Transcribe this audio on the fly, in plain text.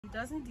He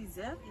doesn't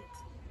deserve it.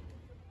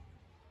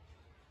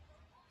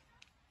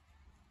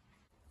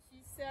 She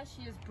says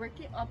she is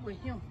breaking up with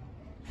him.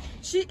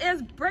 She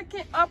is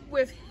breaking up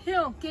with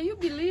him. Can you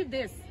believe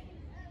this?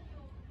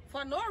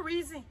 For no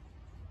reason.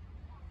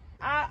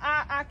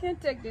 I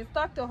can't take this.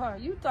 Talk to her.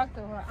 You talk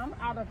to her. I'm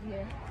out of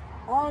here.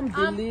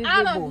 Unbelievable.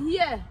 I'm out of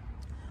here.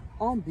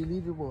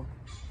 Unbelievable.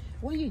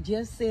 What you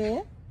just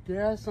said,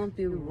 there's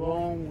something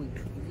wrong with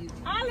you.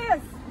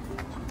 Alice!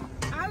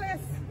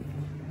 Alice!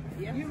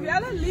 Yes, you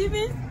really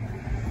leaving?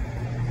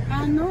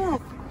 I know.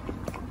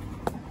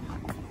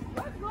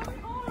 What's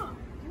going on?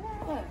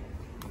 What?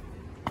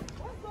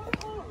 What's going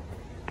on?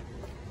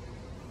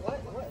 What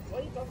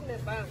are you talking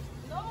about?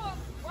 No,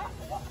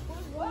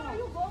 where are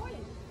you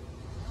going?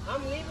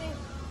 I'm leaving.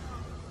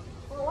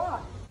 For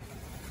what?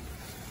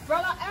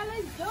 Brother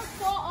Alex just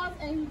saw us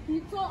and he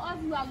told us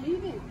we are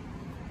leaving.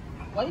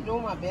 What are you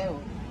doing with my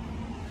bell?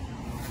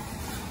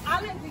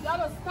 Alex, you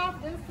gotta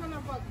stop this kind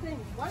of a thing.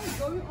 What is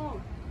going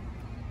on?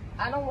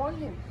 I don't want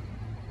him.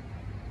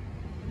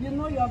 You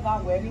know your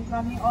got wedding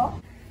coming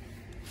up?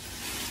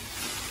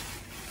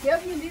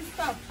 Give me this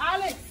stuff.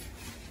 Alex!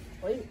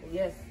 Wait,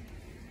 yes.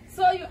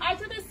 So you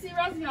actually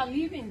serious you are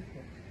leaving?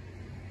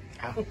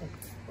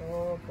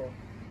 Okay.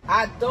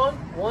 I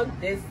don't want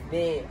this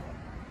man.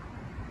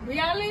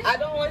 Really? I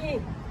don't want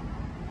him.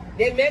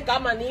 They make our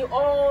money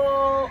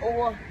all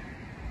over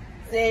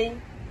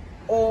saying,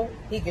 oh,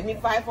 he gave me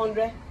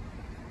 500.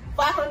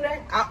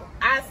 500, I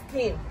asked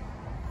him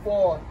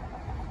for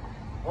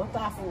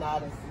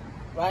 $1,000,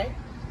 right?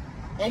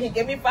 And he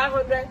gave me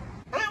 500.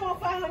 I want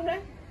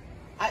 500.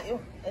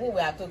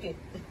 Anyway, I took it.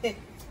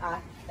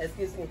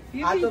 Excuse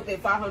me. I took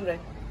it 500.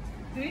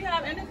 Do you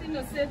have anything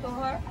to say to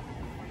her?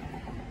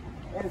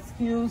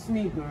 Excuse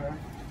me, girl.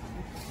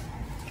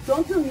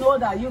 Don't you know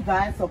that you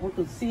guys are supposed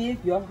to see if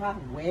you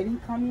have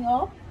wedding coming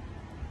up?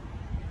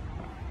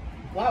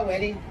 What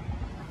wedding?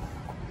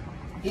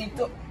 He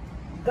took.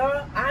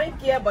 Girl, I ain't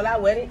care about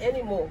that wedding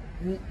anymore.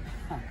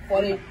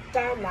 For the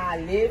time that I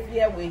live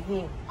here with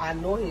him, I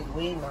know his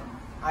way now.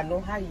 I know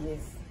how he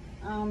is.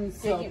 I'm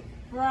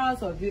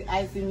surprised of you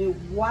asking me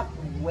what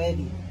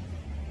wedding.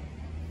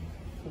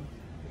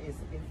 It's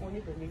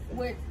funny to me.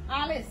 Wait,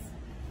 Alice.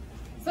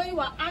 So you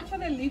are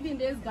actually leaving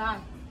this guy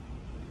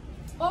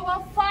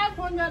over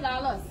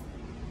 $500.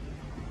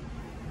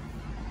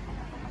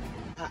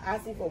 I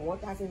asked him for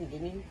 1,000, he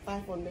gave me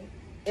 500.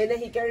 And then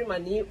he carried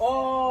money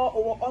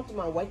all to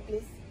my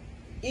workplace.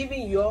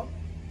 Even you,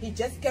 he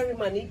just carry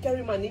money.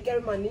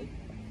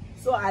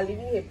 So I live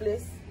in a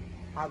place.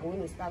 I'm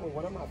going to start with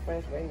one of my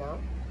friends right now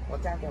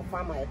until I can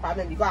find my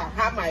apartment, because I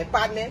have my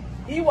apartment.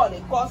 He was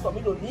the cause for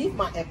me to leave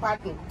my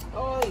apartment.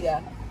 Oh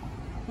yeah.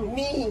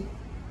 Me.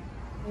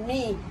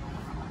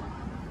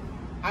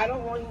 I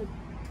don't want him.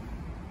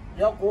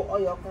 You go or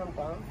you come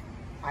down.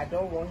 I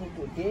don't want him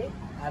today.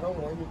 I don't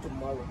want him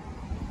tomorrow.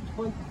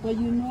 But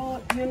you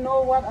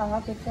know what I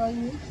have to tell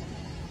you?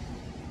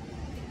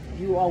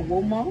 You are a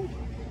woman.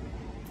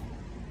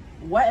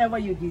 Whatever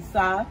you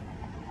decide,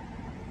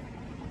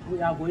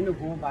 we are going to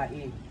go by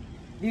it.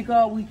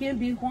 Because we can't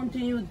be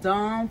hunting you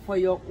down for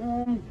your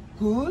own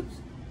good.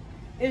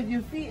 If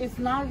you feel it's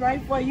not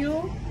right for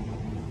you,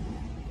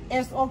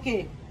 it's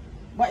okay.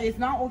 But it's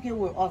not okay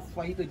with us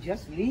for you to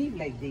just leave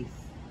like this.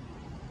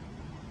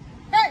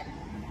 Hey!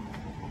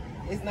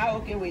 It's not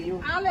okay with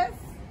you. Alice!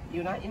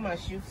 You're not in my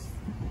shoes.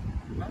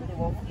 I'm the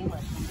one who in my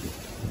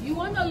shoes. You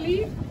want to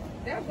leave?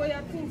 There go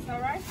your things,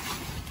 alright?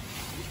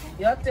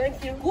 Yeah,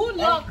 thank you. Good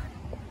luck.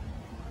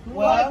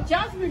 Well, but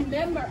just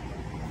remember,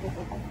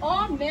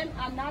 all men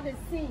are not the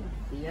same.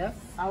 yes.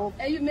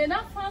 And you may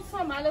not find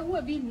somebody who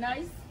will be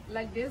nice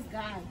like this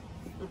guy.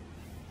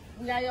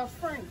 We are your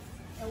friends,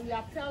 and we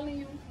are telling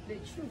you the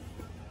truth.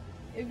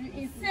 If you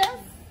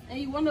insist and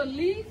you want to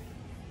leave,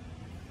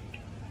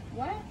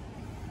 what?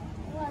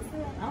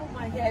 Out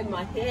my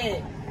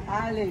head.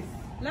 Alice,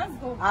 Let's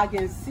go. I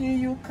can see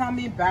you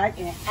coming back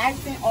and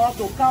asking us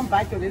to come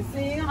back to the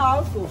same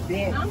house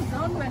today. I'm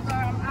done with her.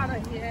 I'm out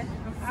of here.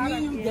 I'm out See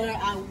of you here. there.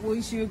 I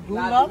wish you good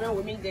Like, luck.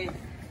 with me then.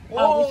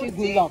 I wish you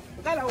good luck.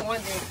 Because I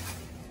want them.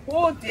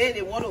 Whole day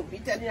they want to be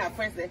telling their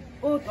friends that,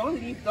 oh, don't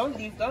leave.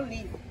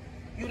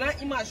 You're not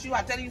in my shoe.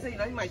 I tell you, say you're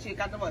not in my shoe. You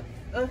can't talk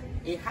about,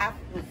 it had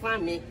to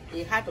find me.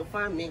 It had to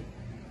find me.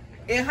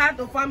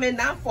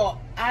 Not for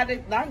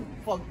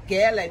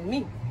girl like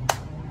me.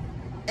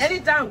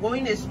 Anytime I go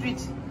in the street,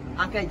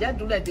 I can just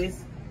do like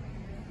this.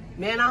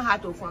 Man, I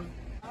had to find.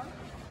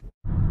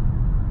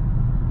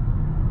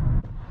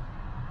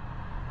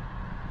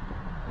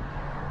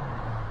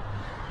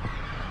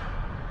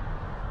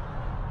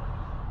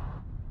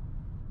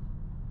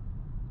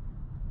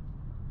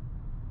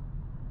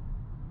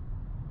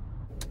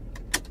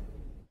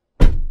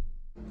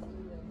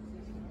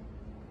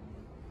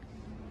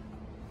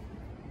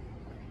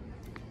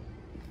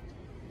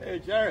 Hey,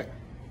 Jared.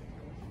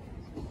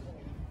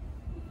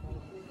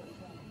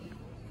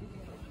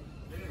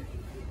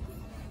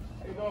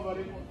 How you doing,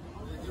 buddy?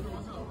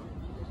 What's up?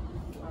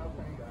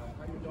 Thank God.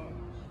 How you doing?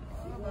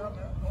 Well,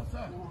 man, what's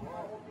up?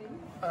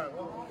 All right,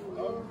 well,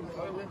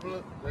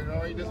 they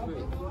already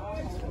disappeared.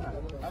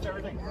 How's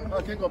everything?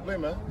 I can't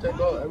complain, man. Thank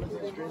God,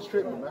 everything's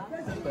straight, man.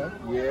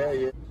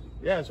 Yeah.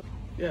 Yeah, so,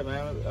 yeah,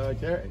 man.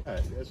 Jerry,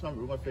 there's some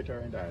rumor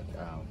filtering that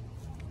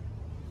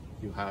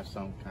you have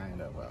some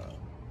kind of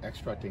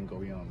extra thing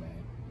going on,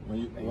 man. When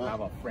you have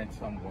a friend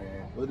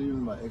somewhere. What do you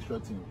mean by extra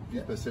thing? Be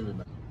specific,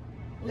 man.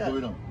 What's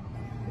going on?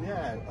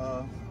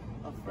 Yeah,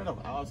 a friend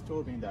of ours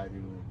told me that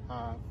you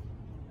have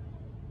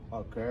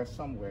a girl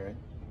somewhere,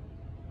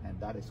 and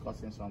that is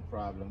causing some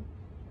problem,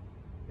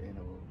 you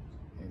know,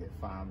 in the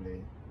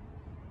family.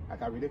 I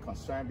got really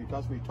concerned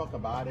because we talked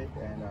about it,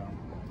 and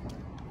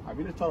I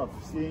really thought of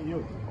seeing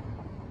you.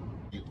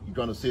 You're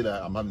gonna say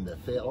that I'm having the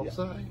affair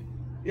outside?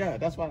 Yeah,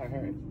 that's what I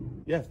heard.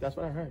 Yes, that's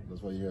what I heard.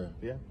 That's what you heard.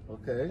 Yeah.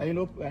 Okay. And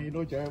you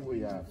know, Jerry,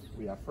 we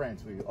are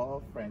friends. We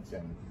all friends,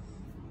 and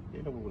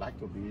you know, we would like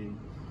to be,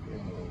 you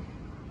know,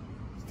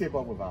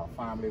 stable with our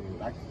family. We would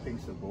like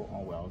things to go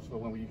on well. So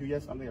when you hear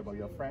something about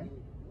your friend,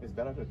 it's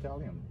better to tell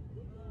him,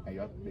 and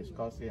you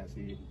discuss it and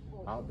see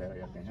how better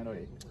you can handle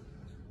it.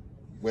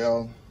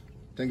 Well,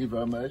 thank you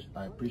very much.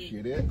 I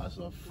appreciate it as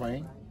a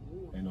friend,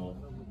 you know,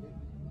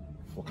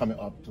 for coming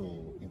up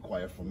to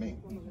inquire for me.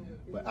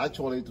 But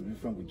actually, to be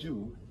frank with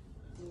you,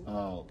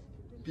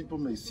 people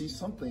may see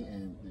something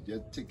and they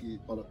just take it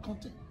out of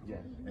content. Yeah.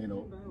 You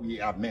know,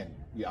 we are men,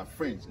 we are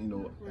friends, you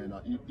know, and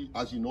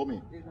as you know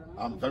me,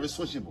 I'm very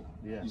sociable.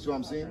 Yeah. You see what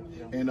I'm saying?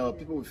 Yeah. And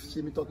people will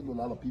see me talking to a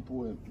lot of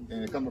people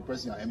and the kind of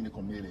person I am in the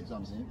community, you see what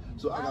I'm saying?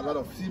 So I got a lot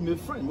of female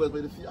friends,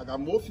 I got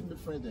more female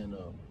friends than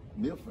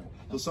male friends.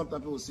 So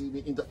sometimes people see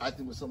me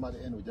interacting with somebody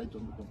and we just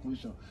jump to the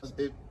conclusion.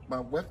 If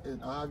my wife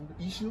and I have an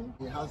issue,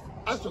 it has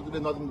absolutely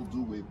nothing to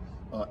do with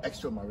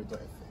extramarital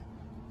affair.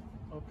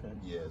 Okay.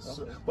 Yes.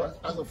 Okay. But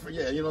as a friend,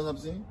 yeah, you know what I'm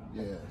saying?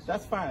 Yes.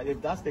 That's fine.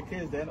 If that's the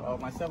case, then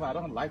myself, I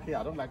don't like it.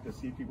 I don't like to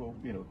see people,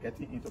 you know,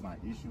 getting into my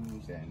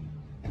issues and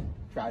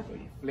try to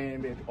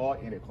inflame it all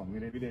in the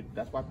community.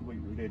 That's what people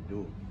really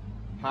do.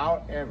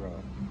 However,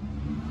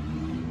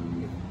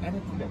 if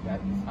anything like that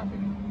is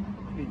happening,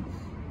 please,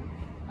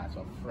 as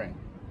a friend,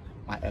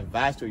 my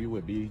advice to you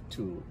would be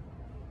to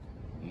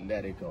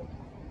let it go.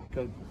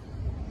 Because,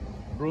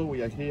 bro,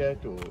 we are here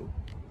to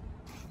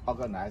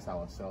organize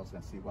ourselves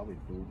and see what we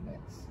do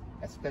next,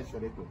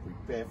 especially to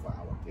prepare for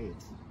our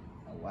kids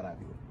and what have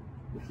you.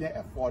 We can't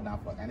afford now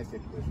for any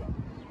situation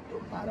to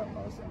bother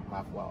us and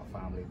baffle our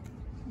family.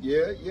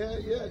 Yeah,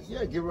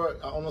 Gabriel,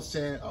 I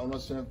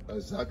understand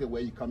exactly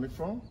where you're coming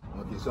from.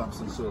 Okay, so I'm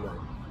saying, so like,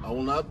 I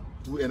will not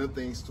do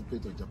anything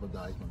stupid to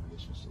jeopardize my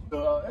relationship.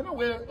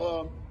 Anyway,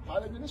 how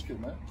the ministry,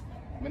 man?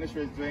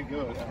 Ministry is doing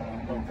good.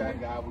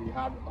 Thank God we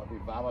had a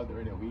revival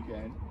during the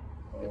weekend.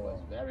 It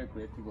was very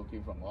great. People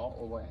came from all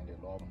over, and the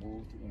Lord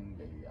moved in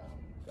the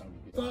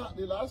congregation.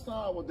 The last time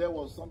I was there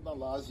was sometime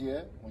last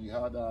year when you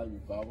had that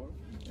revival,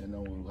 and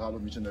we had a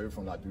missionary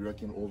from Liberia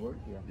came over.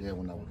 Yeah,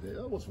 when I was there,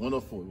 it was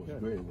wonderful. It was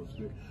great. It was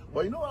great.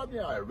 But you know what I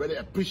mean? I really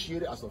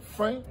appreciate it as a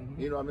friend.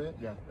 You know what I mean?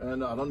 Yeah.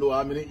 And I don't know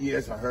how many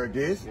years I heard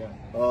this. Yeah.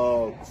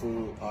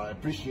 So I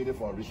appreciate it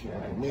for reaching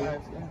out to me.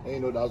 And you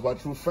know that's what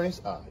true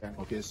friends are. Yeah.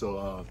 Okay,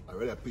 so I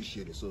really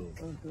appreciate it. So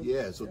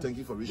yeah, so thank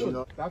you for reaching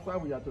out. That's why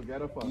we are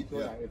together for. So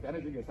that if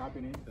anything is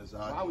happening,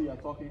 while we are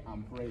talking,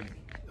 I'm praying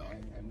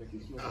and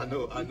making sure. I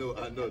know.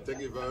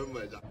 Thank you very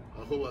much.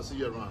 I hope I see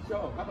you around.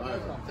 Sure. Have a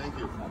nice one. Thank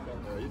you.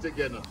 Okay. You take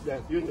care now.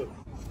 Yes, you too.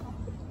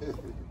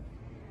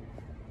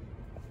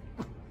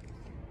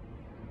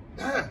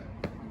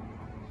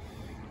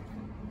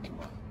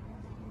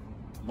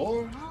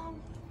 Lord, how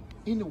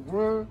in the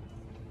world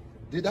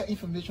did that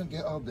information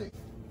get out there?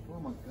 Oh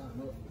my God.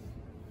 No.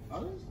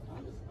 Alice.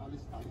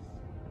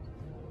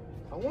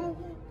 I wonder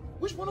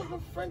which one of her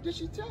friends did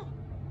she tell?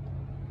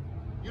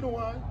 You know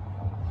why?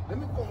 Let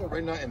me call her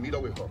right now and meet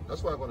up with her.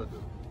 That's what I'm gonna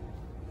do.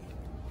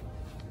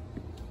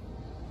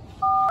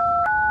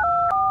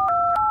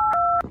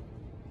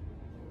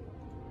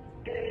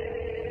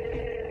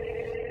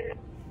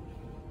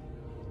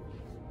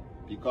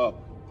 Pick up.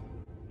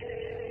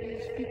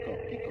 Please pick up.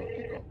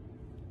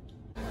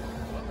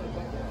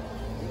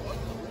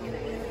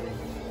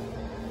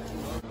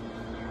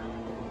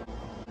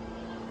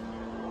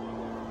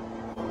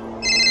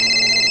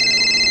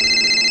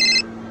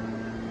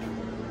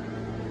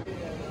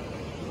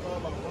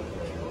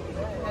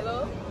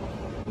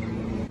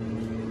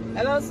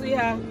 Hello,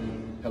 sweetheart.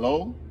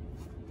 Hello?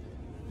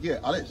 Yeah,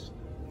 Alice.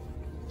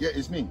 Yeah,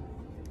 it's me.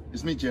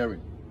 It's me, Jerry.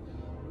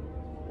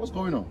 What's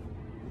going on?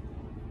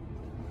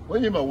 What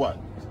do you mean by what?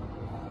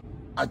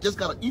 I just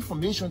got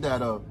information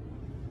that,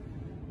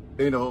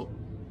 you know,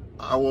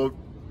 our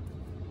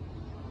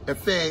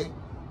affair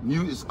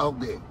news is out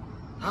there.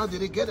 How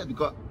did they get it?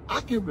 Because I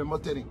can't remember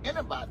telling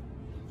anybody.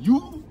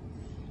 You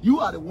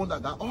are the one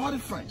that got all the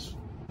friends.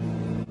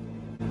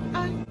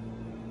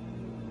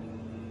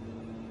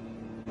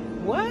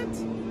 What?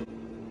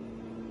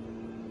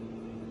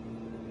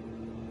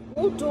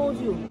 Who told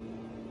you?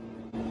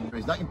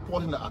 It's not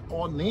important that I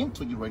call name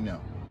to you right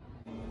now.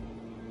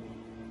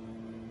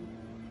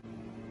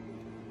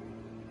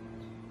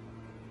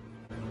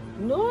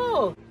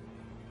 No.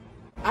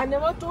 I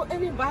never told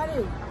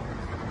anybody.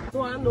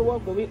 So I know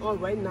what's going on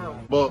right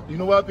now. But you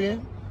know what,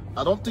 Ben?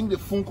 I don't think the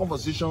phone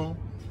conversation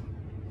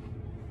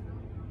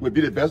will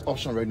be the best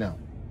option right now.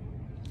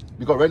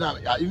 Because right now,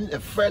 I'm even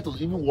afraid to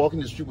even walk in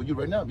the street with you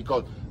right now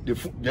because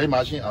the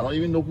machine, I don't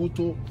even know who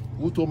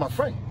told my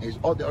friend. It's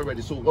out there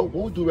already. So what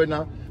we'll do right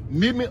now,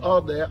 meet me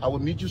out there. I will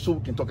meet you so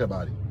we can talk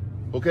about it.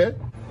 Okay?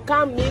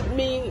 Come meet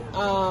me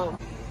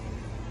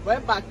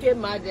when I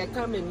came out there,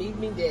 come and meet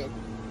me there.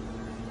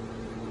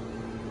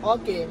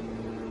 Okay.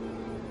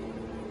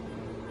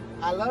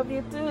 I love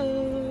you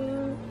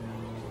too.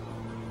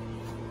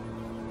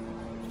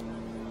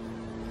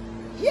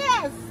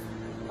 Yes.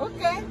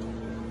 Okay.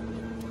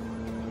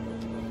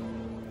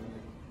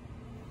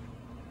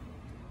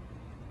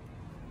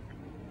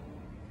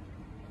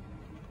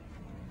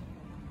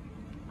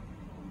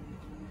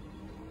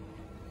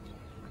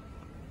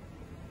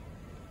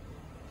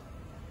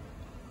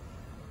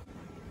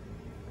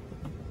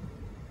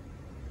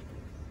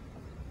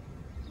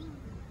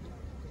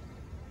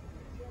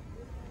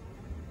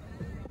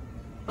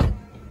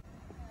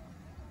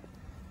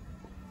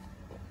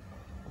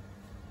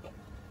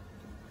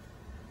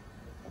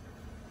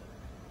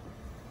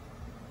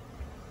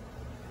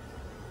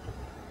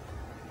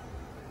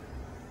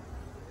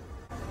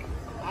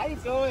 How you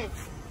going?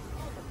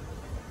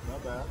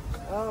 Not bad.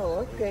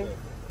 Oh, okay.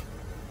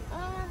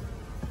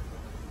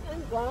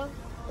 Thank God.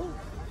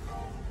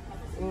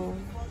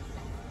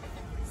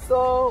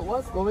 So,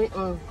 what's going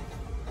on?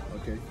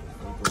 Okay.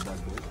 We'll go back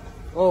there.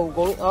 Oh,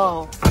 going.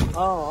 Oh,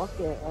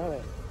 okay. All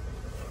right.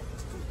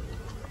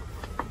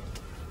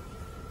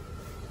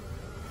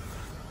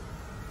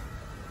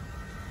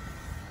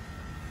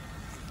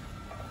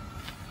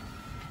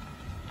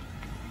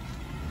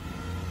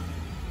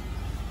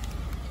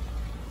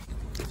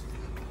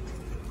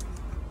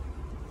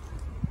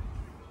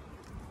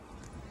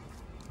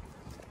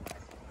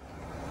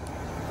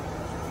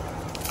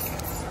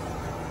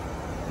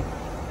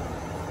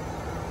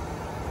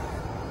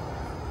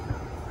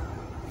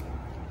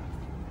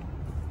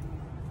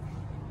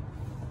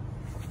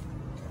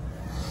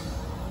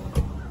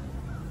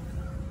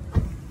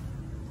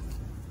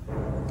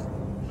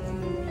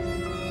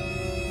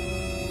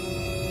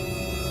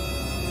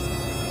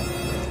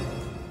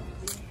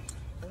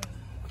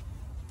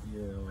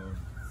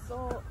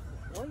 So,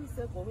 what is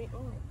that going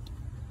on?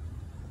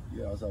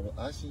 Yeah, as I was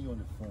asking you on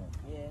the phone.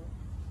 Yeah.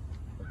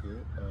 Okay.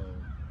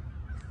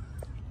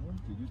 When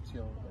did you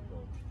tell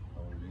about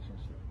our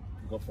relationship?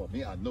 Because for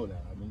me, I know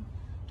that. I mean,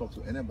 talk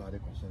to anybody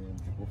concerning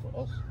people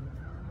for us.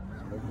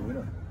 What's going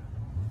on?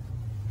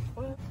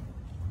 What?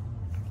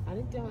 I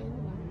didn't tell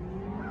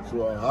anybody.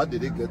 So how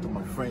did it get to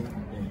my friend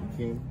and he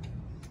came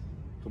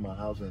to my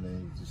house and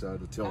then he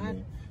decided to tell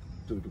me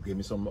to give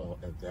me some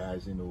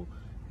advice, you know,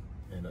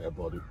 and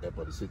about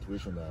the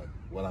situation that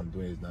what I'm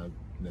doing is not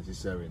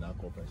necessary in our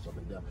company and stuff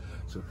like that.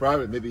 So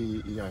probably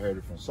maybe he had heard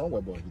it from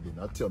somewhere, but he did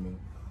not tell me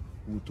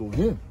who told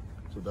him.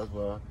 So that's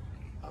why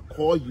I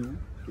call you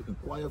to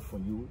inquire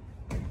from you,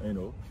 you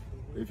know,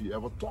 if you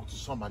ever talk to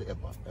somebody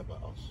about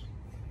us.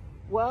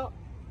 Well,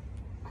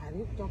 I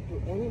didn't talk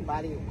to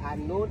anybody. I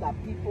know that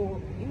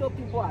people, you know,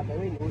 people are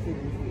very nosy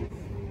these days.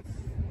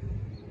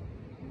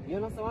 You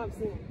understand what I'm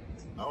saying?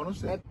 I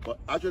understand. But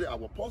actually,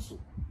 our apostle,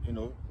 you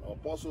know, our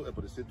apostle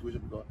about the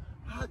situation, because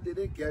how did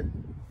they get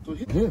to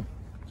him?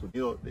 So,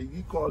 you know,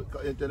 he called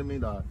and telling me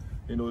that,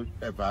 you know,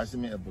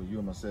 advising me about you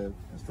and myself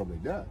and stuff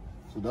like that.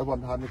 So that's what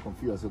had me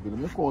confused. I said, okay, let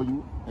me call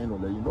you and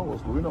let you know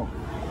what's going on.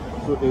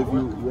 So if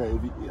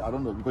you, I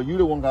don't know, because you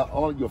the one got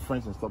all your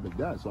friends and stuff like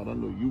that. So I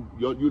don't know,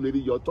 you lady,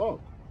 your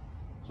talk.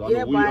 So I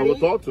don't know who you ever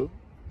talk to.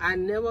 I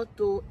never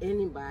told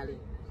anybody.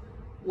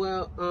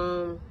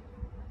 Well,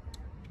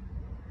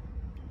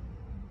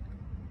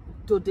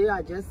 today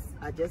I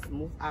just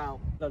moved out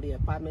of the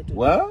apartment today.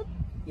 What?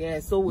 Yeah,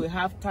 so we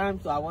have time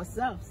to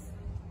ourselves.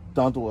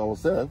 Time to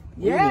ourselves?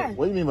 Yeah.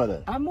 What do you mean by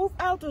that? I moved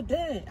out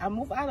today. I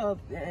moved out of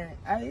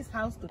Alice's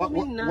house today.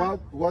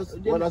 What's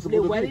the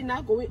wedding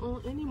not going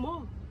on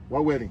anymore.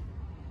 What wedding?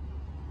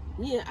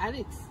 Me and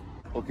Alex.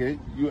 Okay,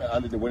 you and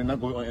Alex, the wedding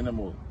not going on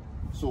anymore.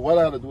 So what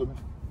I have to do with me?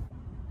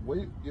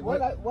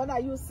 What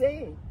are you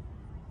saying?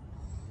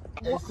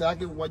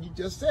 Exactly what you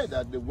just said,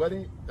 that the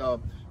wedding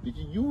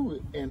between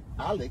you and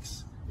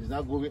Alex is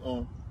not going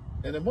on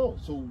anymore.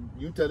 So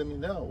you telling me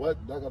now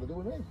what that got to do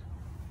with me?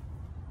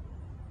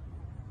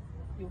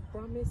 You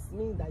promised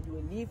me that you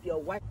will leave your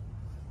wife.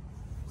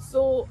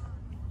 So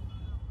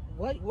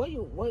what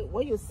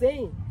you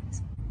saying?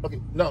 Okay,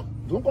 now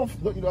don't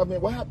confuse. You know what I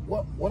mean?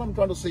 What I'm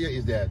trying to say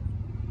is that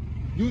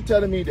you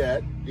telling me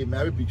that the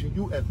marriage between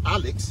you and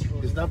Alex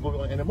is not going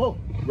on anymore,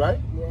 right?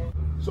 Yeah.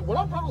 So what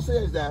I'm trying to say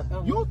is that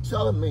you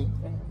telling me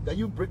that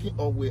you breaking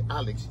up with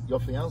Alex, your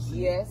fiance.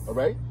 Yes. All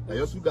right. Now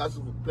you guys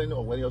are planning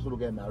on when you also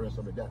get married and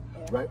stuff like that,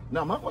 right?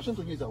 Now my question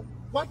to you is that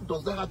what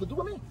does that have to do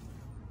with me?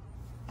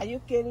 Are you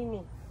kidding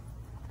me?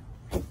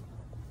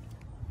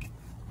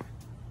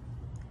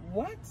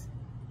 What?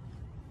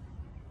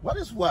 What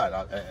is what,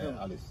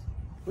 Alice?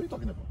 What are you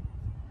talking about?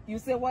 You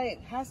say what it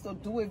has to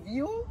do with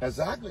you?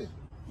 Exactly.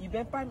 You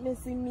been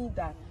promising me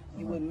that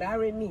you will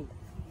marry me.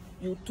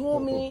 You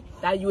told me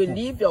that you will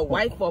leave your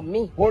wife for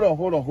me. Hold on,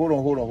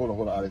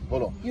 Alex.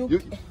 Hold on.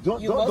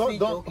 Don't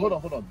hold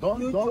on.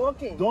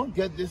 Don't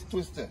get this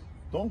twisted.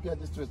 Don't get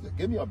this twisted.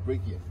 Give me a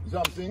break here. You see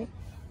what I'm saying?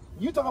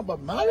 You talking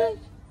about marriage?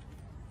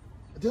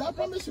 Did I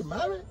promise you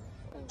marriage?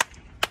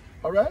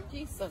 All right?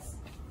 Jesus.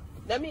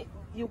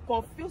 You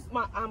confuse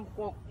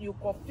you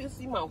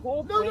confusing my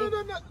whole brain.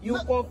 No. You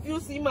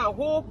confusing my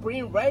whole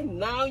brain right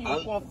now.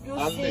 You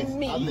confusing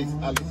me.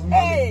 Alex.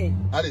 Hey.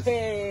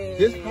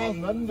 This has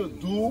nothing to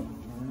do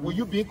with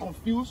you being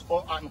confused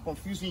or I'm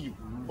confusing you.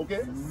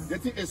 Okay? The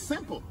thing is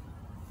simple.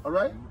 All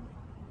right?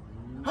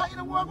 How in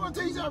the world I'm going to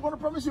tell you I'm going to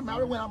promise you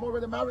marriage when I'm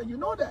already married? You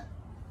know that.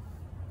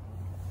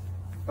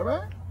 All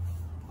right?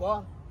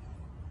 What?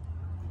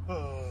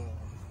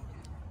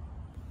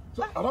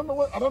 So I don't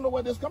know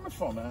where this coming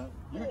from, man.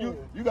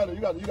 You gotta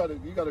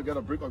get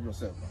a break of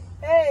yourself, man.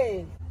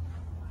 Hey,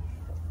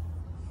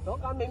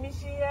 don't come make me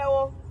see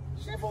you.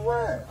 Shit for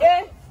what?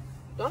 Hey,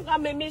 don't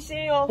come make me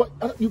see you. But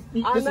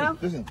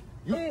listen.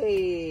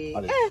 Hey,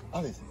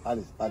 Alice,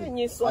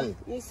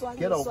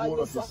 get a hold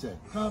of yourself.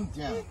 Calm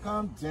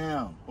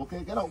down.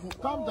 Okay,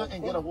 calm down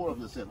and get a hold of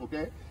yourself.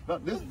 Okay. Now,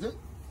 this.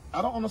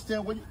 I don't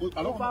understand what you. If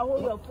I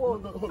hold your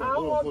phone, I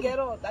won't get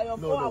up. That your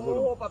phone, I won't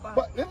hold, Papa.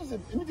 But let me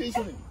tell you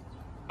something.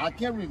 I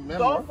can't remember.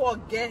 Don't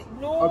forget.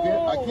 No. Okay,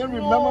 I can't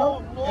remember.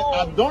 No,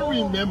 I don't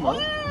remember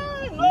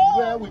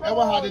where we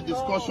ever had a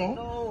discussion.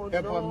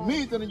 And for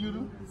me telling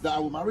you that I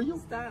will marry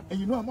you, and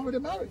you know I'm already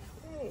married.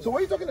 So what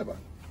are you talking about?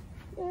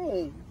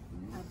 Hey,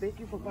 I beg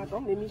you, Papa,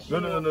 don't make me No.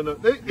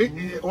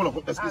 Hold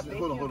on, excuse me.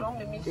 Hold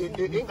on. It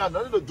ain't got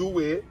nothing to do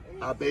with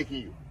I'm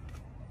begging you.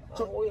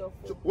 So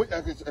wait,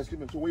 excuse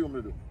me. So what do you want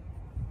me to do?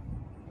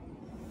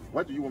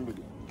 What do you want me to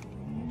do?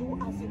 Do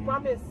as you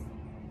promise.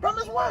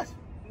 Promise what?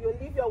 You will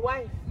leave your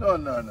wife. No.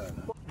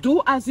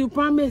 Do as you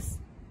promise.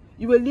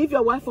 You will leave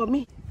your wife for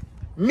me.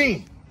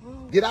 Me?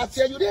 Did I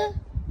tell you that?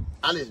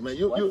 Alice, man,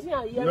 you. No.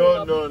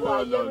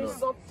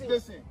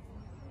 Listen.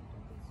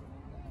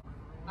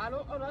 I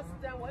don't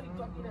understand what you're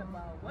talking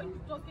about. What are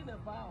you talking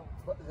about?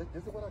 But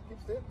this is what I keep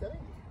telling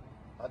you.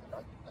 I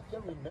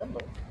can't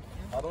remember.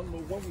 I don't know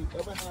when we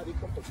ever had a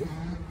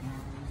conversation.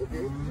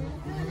 Okay?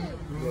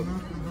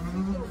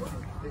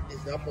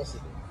 It's not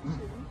possible.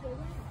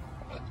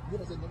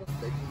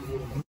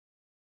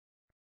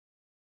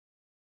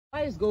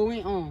 What is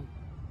going on?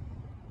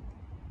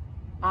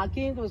 I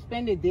came to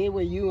spend the day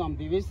with you. I'm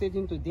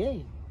babysitting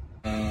today.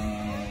 I'm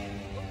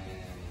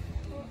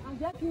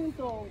just came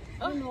to,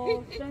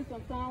 spend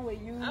some time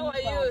with you. How are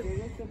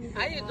you?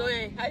 How you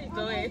doing?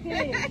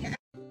 Okay.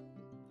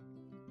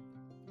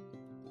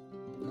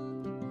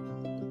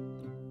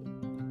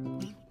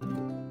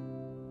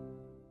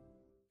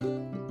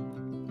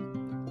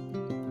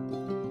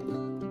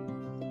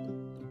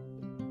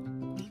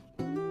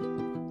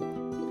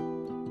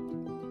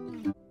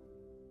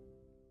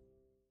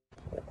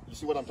 You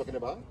see what I'm talking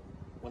about?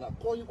 When I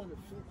call you on the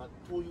phone, I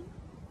told you,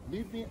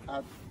 meet me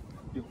at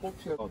the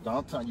hotel or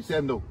downtown. You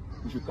said no.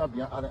 You should come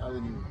behind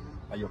Avenue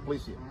at your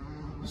place here.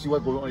 You see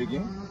what's going on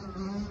again?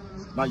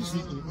 Now you see,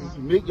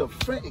 you make your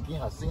friend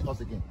again has seen us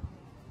again.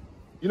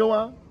 You know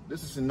what?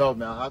 This is enough,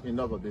 man. I have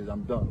enough of this.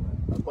 I'm done, man.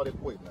 That's what it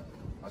quit, man.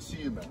 I'll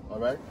see you, man. All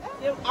right?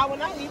 I will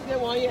not leave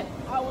them on yet.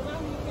 I will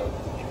not leave them.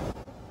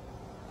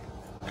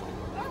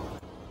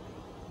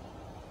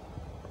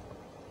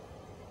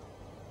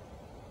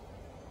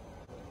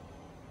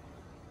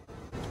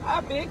 I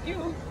beg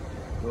you.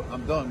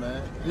 I'm done,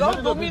 man.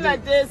 Don't do me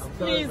like this,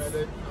 please.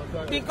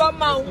 Because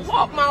my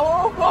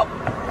whole hope.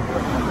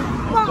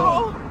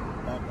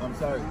 I'm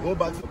sorry. Go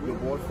back to your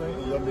boyfriend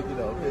and you'll make it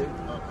out, okay?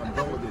 I'm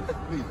done with this.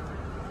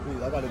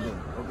 Please, I gotta go,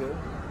 okay?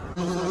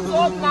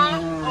 So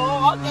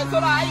now, okay, so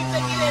how you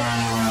taking it?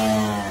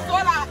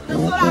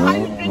 So how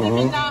you treating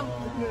me now?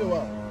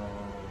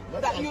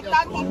 That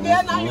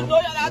today now you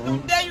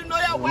know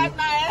your wife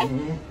now, eh?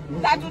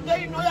 That today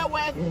you know your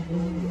wife.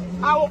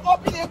 I will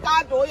open the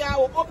car door, I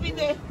will open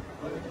it.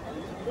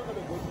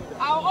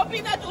 I will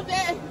open it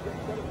today.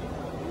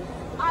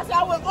 I said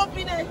I will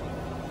open it.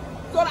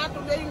 So that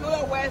today you know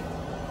your wife.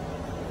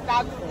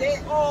 That today,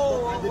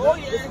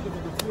 yeah.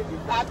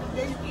 That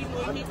today you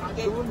know me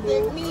today. I don't know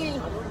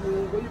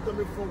where you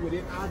coming from with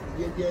it.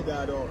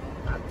 That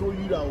I told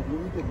you that I was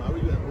going to marry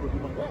you and go to be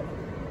my wife.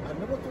 I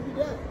never told you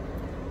that.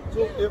 So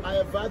if I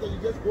advise that you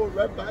just go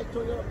right back to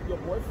your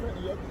boyfriend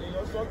and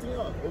you're sorting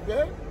her,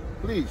 okay?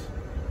 Please.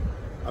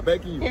 I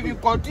beg you. If you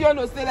continue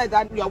to say like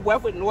that, your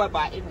wife will know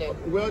about it then.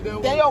 Well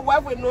then your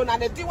wife will know now.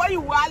 The thing why you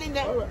whiling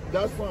there. Alright,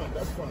 that's fine.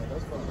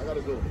 I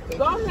gotta go.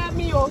 Don't help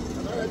me, yo.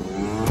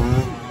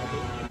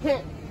 It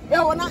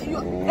will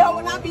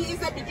not be easy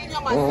between you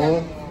and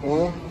myself.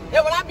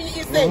 It will not be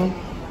easy.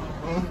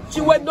 She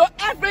will know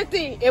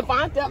everything if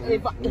I tell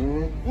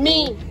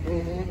me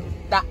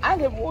that I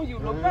have want you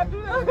look at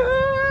that.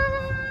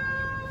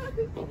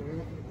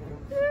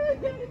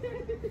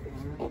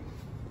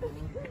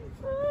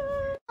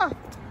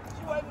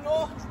 She will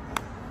know.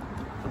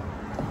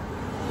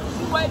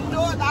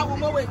 That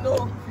woman will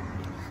know.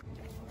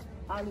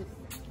 Alice,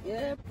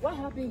 yeah, what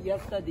happened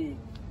yesterday?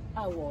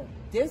 I was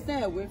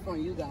distant away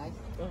from you guys.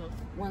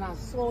 When I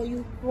saw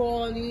you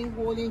crawling,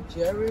 holding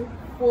Jerry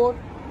foot,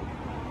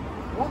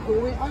 what's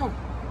going on?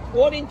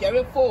 Holding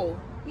Jerry foot?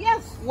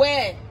 Yes.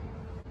 Where?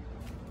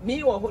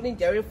 Me or holding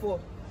Jerry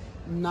foot?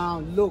 Now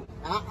look,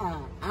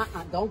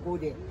 don't go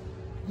there.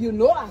 You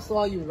know I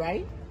saw you,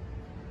 right?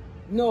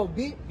 No,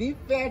 be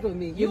fair to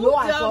me. You know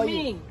I saw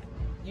you.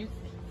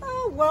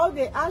 Oh, well,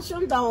 the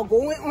action that was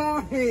going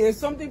on here is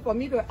something for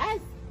me to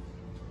ask.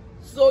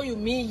 So you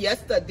mean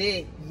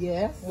yesterday?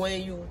 Yes.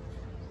 When you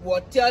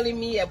were telling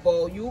me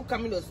about you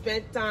coming to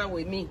spend time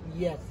with me?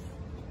 Yes.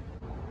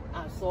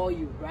 I saw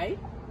you, right?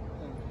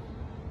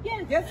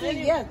 Yeah, just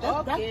say yes.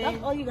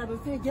 That's all you gotta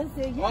say. Just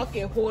say yes.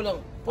 Okay, hold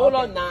on. Hold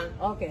on now.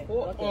 Okay.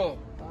 Hold on. All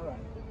right.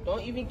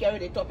 Don't even carry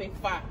the topic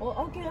far.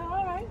 Oh, okay,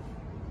 all right.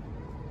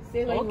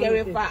 Say Don't carry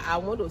it far. I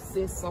want to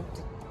say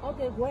something.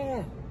 Okay, go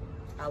ahead.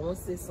 I want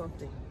to say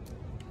something.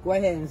 Go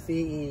ahead and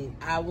say it.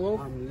 I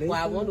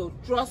want to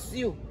trust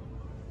you.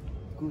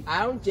 Good.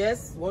 I don't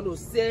just want to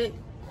say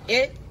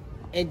it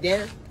and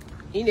then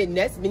in the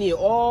next minute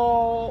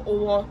all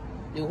over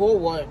the whole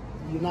world.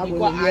 You're not because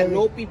going to hear I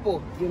know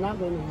people. You're not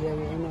going to hear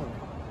it anyway.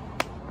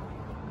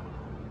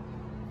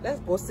 Let's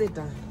go sit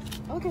down.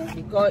 Okay.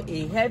 Because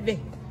it's heavy.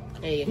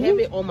 And it's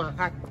heavy on my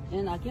heart.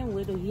 And I can't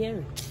wait to hear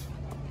it.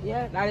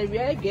 Yeah, that is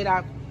really get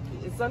up.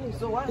 It's something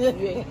so what? You want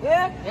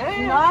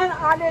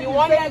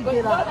to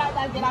get up?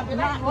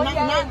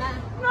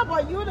 No,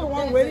 but you're the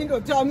one waiting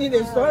to tell me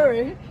the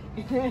story.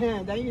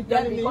 Then you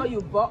tell me. Because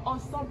you brought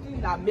us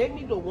something that made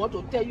me to want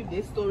to tell you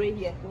this story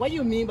here. What do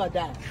you mean by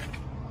that?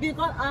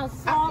 Because I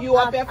saw you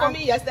were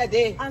performing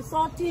yesterday. I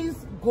saw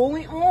things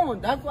going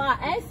on. That's why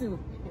I asked you.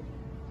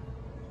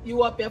 You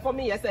were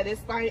performing yesterday,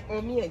 spying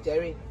on me and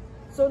Jerry.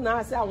 So now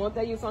I say I want to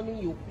tell you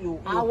something.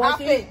 I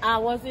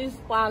wasn't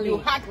spying. You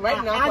hack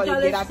right now. I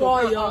actually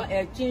saw your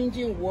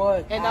exchanging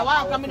words. And that's why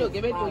I'm coming to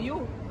give it to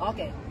you.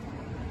 Okay.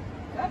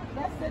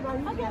 Let's sit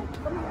down. Okay.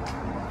 Come here.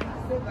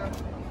 Sit down.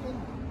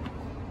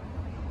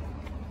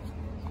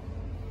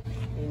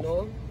 You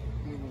know,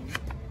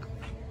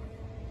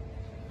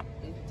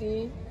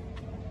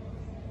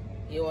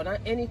 it was not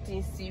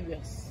anything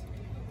serious.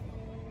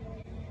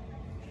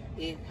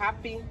 It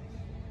happened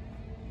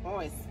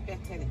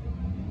unexpectedly.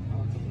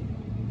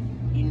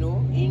 You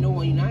know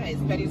when you're not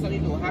expecting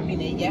something to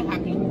happen and yet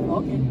happen.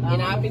 Okay. It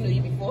happened to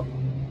you before?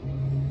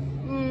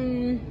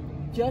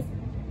 Just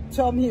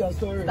tell me your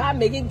story. Stop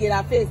making get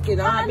a face. It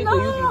happened to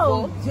you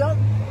before?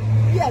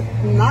 Yes,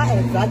 not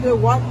exactly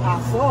what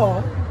I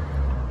saw.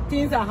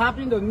 Things are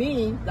happening to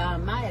me that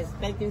I'm not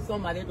expecting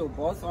somebody to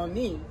boss on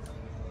me.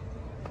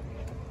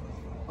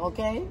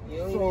 Okay? You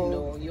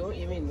don't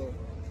even know.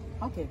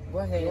 Okay, go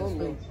ahead.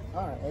 Explain.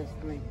 All right,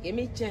 explain. Give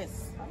me a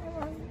chance. All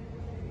right.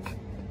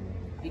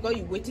 Because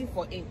you're waiting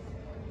for it.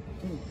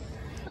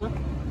 No,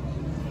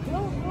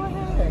 go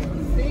ahead.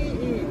 Say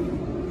it.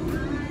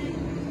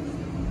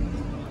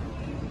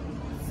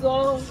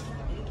 So,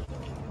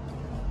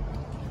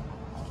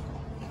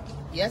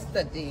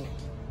 yesterday,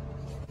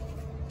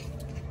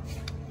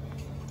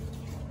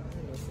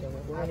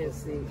 go ahead,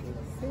 say it.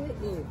 Say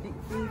it. Be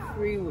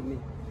free with me.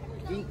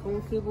 Be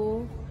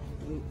comfortable.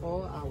 We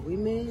all are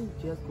women.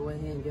 Just go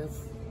ahead and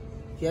just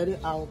get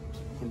it out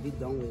and be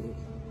done with it.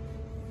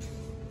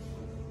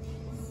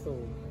 So,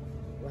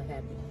 what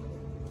happened?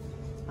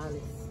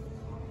 Alice,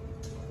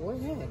 go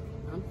ahead.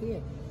 I'm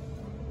here.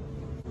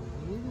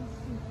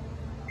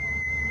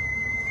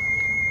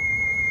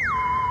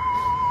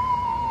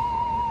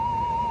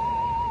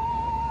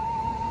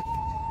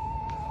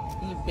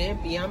 You've been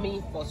behind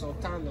me for some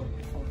time now.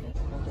 Okay.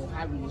 To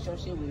have a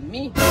relationship with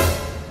me,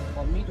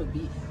 for me to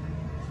be.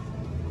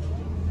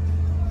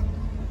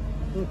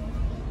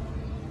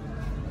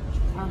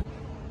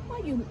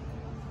 What you?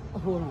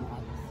 Hold on,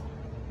 Alice.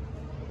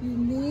 You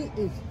mean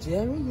it's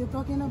Jerry you're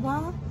talking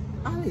about?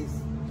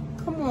 Alice,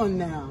 come on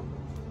now.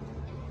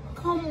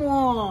 Come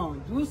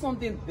on, do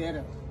something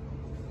better.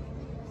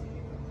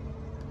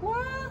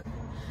 What?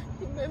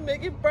 You've been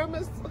making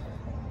promises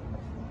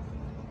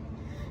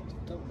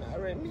to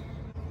marry me.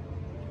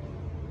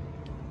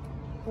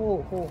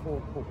 Ho.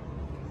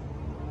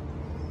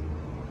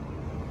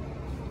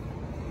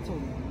 To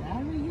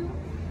marry you?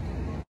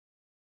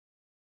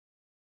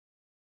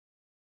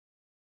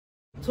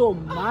 To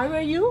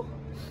marry you?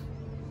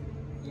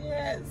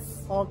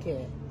 Yes.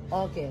 Okay.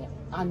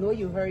 I know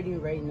you heard it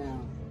right now.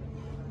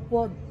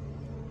 But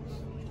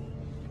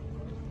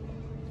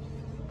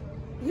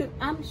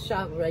I'm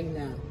shocked right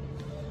now.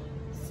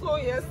 So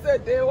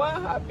yesterday,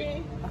 what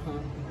happened?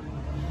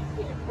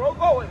 He broke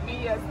up with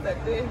me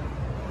yesterday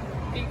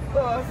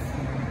because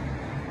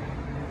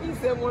he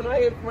said one of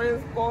his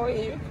friends called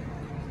him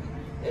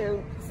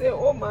and said,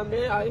 "Oh my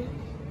man,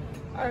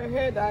 I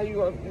heard that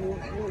you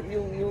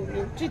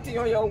cheating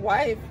on your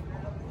wife."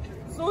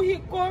 So he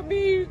called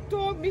me, he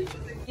told me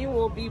he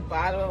won't be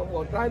bothered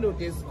or trying to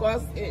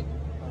discuss it.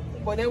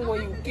 But then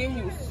when you came,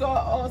 you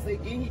saw us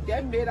again, he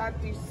then made a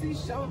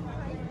decision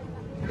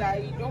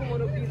that he don't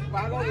want to be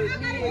bothered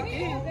with me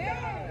again.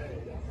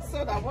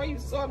 So that when you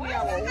saw me,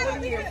 I was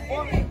holding him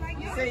for me.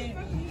 He said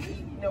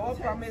never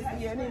promised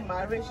me any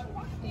marriage.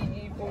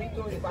 He going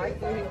to invite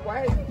to his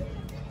wife.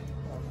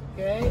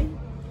 Okay?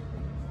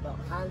 But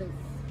Alice,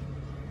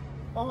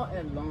 all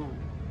along,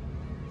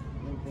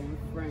 we've been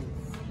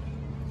friends.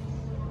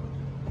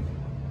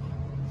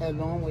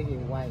 Along with his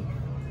wife.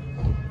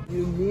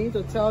 You mean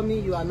to tell me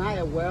you are not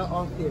aware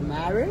of the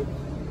marriage?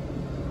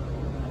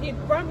 He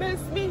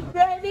promised me.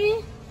 Ready?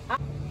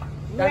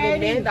 That the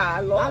man that I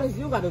love. Alice,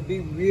 you gotta be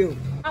real.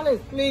 Alice,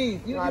 please.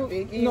 No.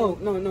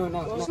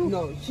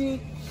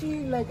 She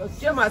like a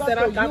sister myself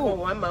to come you. from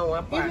one man,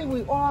 one part. Even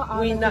we all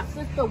are We like not- a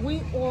sister.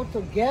 We all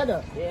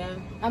together. Yeah.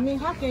 I mean,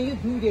 how can you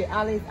do that,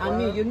 Alice? I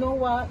mean, you know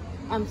what?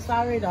 I'm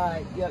sorry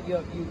that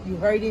you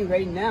hurting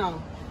right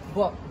now,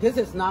 but this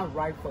is not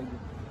right for you.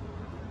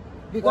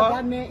 Because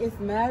that man is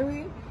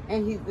married,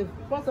 and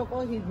first of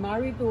all, he's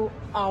married to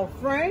our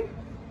friend.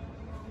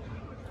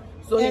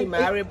 So he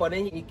married, but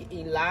then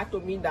he lied to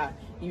me that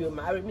he will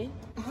marry me.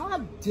 How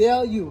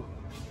dare you?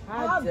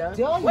 How dare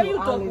you? What are you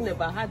talking Alice?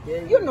 about? How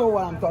dare you? You know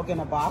what I'm talking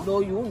about. No,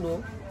 you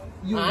know.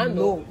 I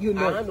know.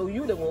 I know.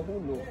 You the one who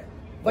know.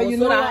 But you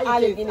know what,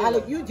 Alex,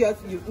 you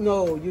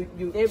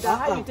If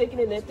that's how you taking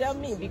it, then tell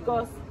me,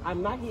 because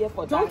I'm not here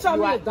for that. Don't tell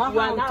me that's how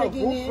I'm not a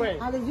taking good it.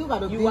 friend. Alex, you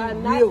gotta be real. You are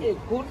not a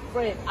good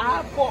friend.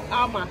 I pour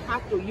out my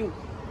heart to you.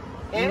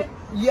 Eh?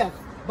 Yes,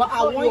 but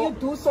I want you to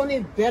do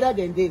something better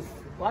than this.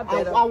 What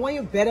better? I want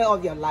you better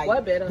of your life.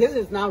 What better? This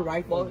is not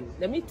right for you.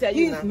 Let me tell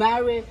you He's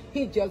married.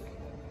 He just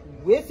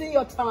wasting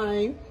your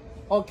time.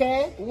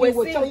 Okay? He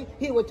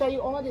will tell you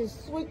all these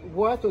sweet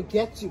words to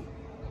get you.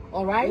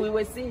 All right? We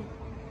will see.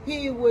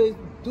 He will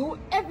do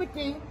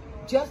everything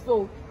just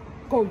to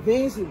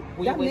convince you.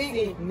 That man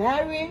is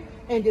married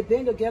and they've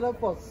been together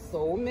for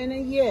so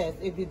many years.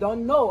 If you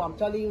don't know, I'm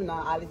telling you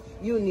now, Alice,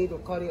 you need to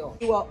cut it off.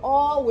 You are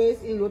always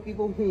in with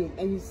people home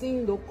and you see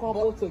the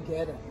couple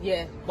together.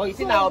 Yeah, but you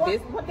think our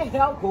business? What the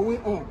hell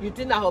going on? You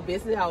think that our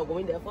business I was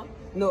going there for?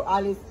 No,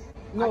 Alice.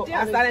 No, I think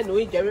I started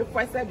knowing Jerry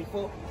first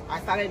before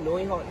I started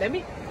knowing her. Let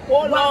me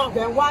hold on.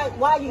 Then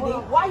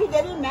why you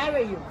didn't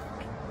marry you?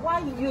 Why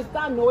you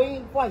start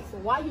knowing first?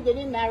 Why you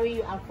didn't marry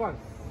you at first?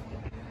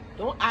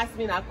 Don't ask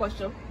me that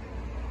question.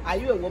 Are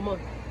you a woman?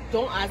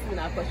 Don't ask me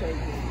that question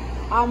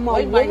again. I'm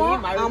a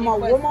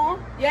woman.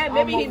 Yeah,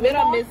 maybe he made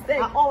a mistake.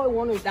 I always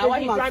want to. That's why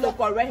he's trying to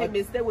correct his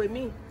mistake with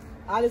me.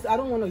 Alice, I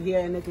don't want to hear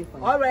anything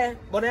from you. All right,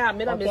 but then I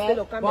made a mistake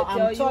to come and tell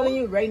you. I'm telling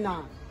you right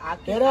now. I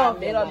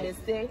made a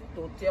mistake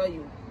to tell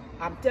you.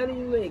 I'm telling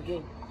you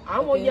again. I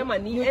don't want to hear my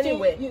name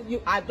anywhere.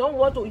 I don't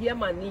want to hear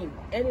my name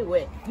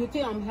anywhere. You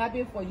think I'm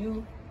happy for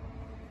you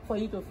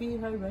to feel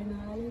her right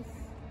now, Alice?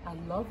 I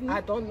love you.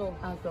 I don't know.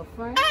 As a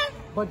friend.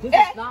 But this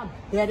is not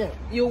better.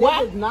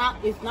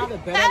 It's not a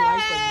better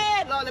life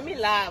for you. Lord, let me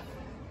laugh.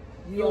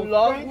 You You're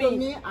love friend me. to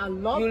me. I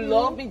love you. You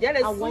love me. That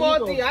is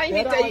small thing. I ain't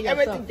even tell you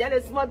everything. That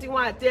is small thing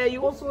when I tell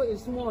you. Also,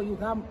 it's small. You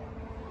got.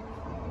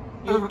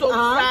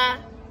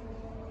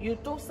 You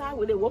took side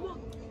with a woman.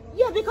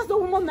 Yeah, because the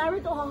woman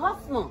married to her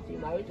husband. She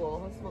married to her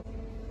husband.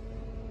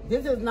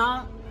 This is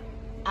not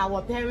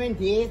our parent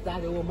days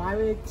that they were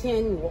married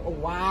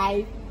 10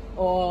 wives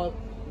or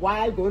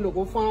wife going to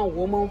go find a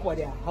woman for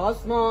their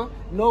husband.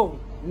 No,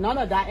 none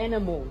of that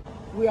anymore.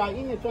 We are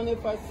in the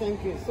 21st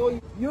century, so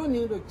you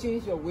need to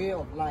change your way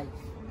of life.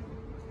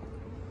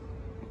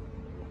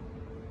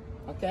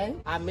 Okay?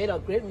 I made a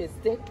great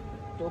mistake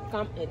to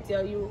come and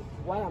tell you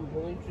what I'm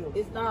going through.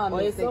 It's not a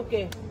mistake. It's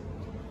okay.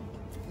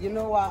 You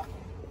know what?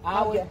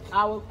 I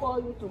will call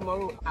you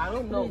tomorrow. I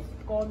don't know. Please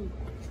call me.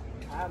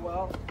 I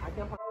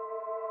can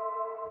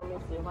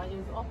It's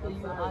up to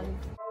you, Alice.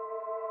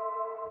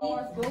 He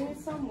was going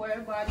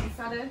somewhere, but I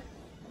decided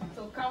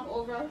to come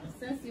over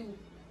since you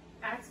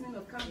asked me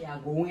to come. We are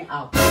going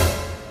out.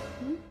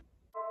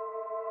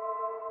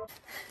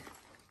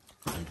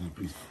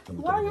 Please,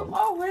 Why you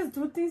always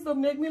do things to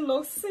make me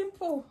look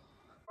simple?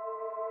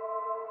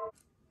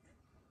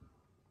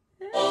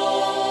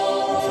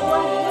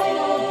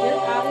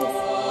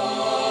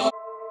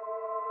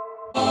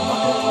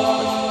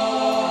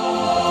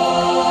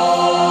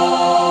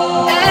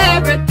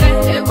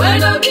 Everything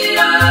gonna be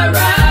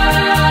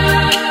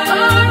alright.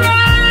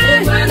 Alright.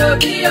 It's gonna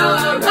be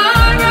alright.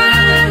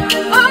 Alright.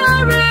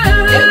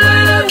 Alright. It's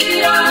gonna be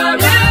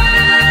alright.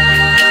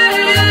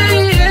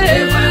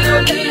 It's gonna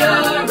be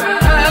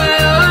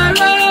alright.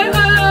 Alright.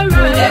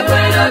 Alright. It's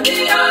gonna be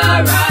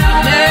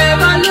alright.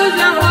 Never lose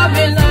your hope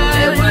in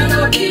life. It's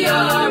gonna be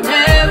alright.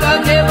 Never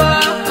give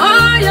up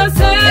on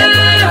yourself.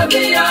 It's gonna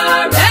be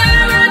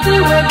alright.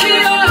 Everything will be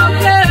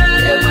okay.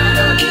 It's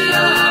gonna be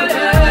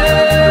alright.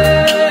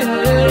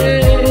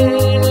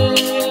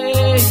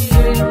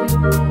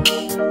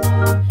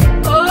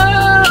 Oh,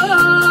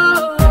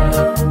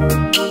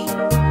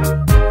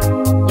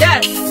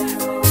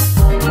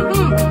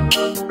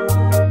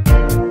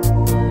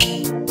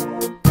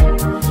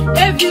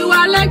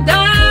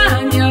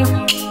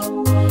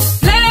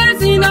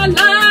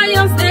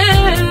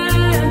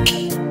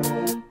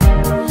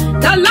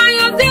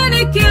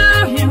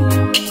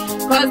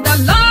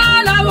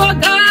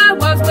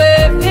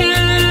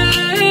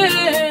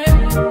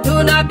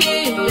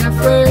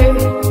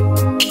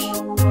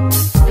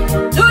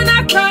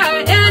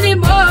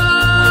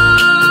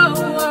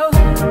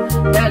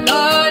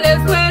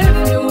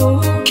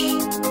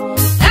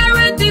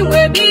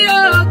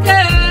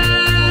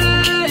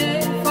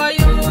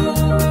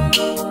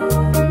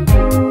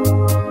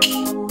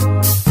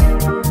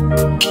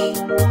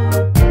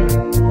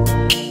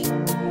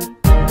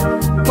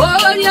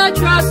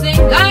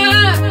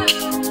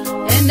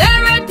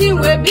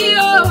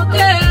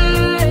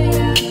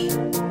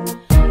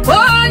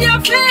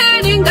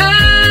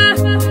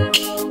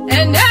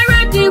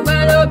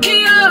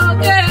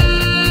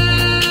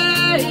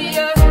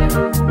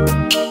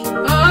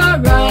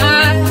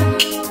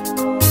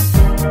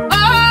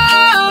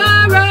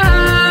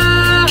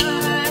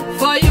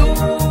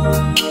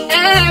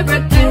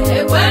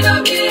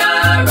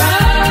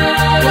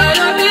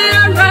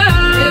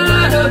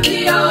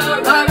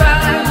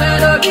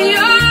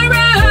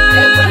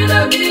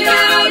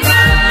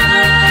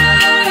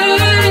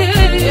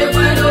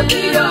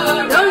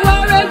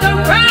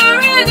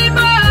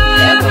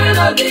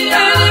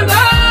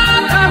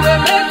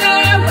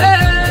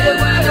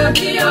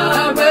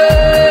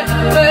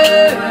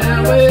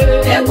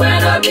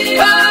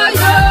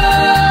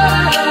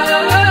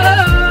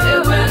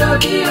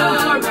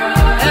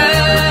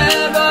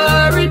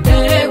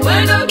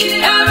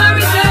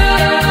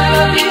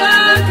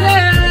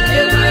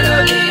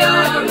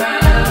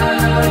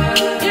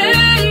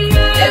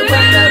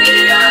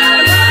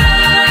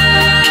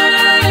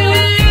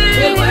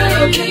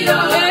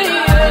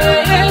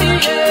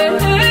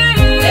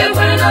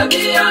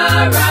 be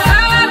alright.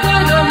 I'm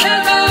gonna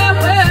make a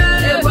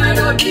way. It's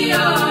gonna be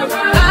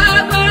alright.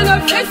 I'm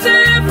gonna fix it.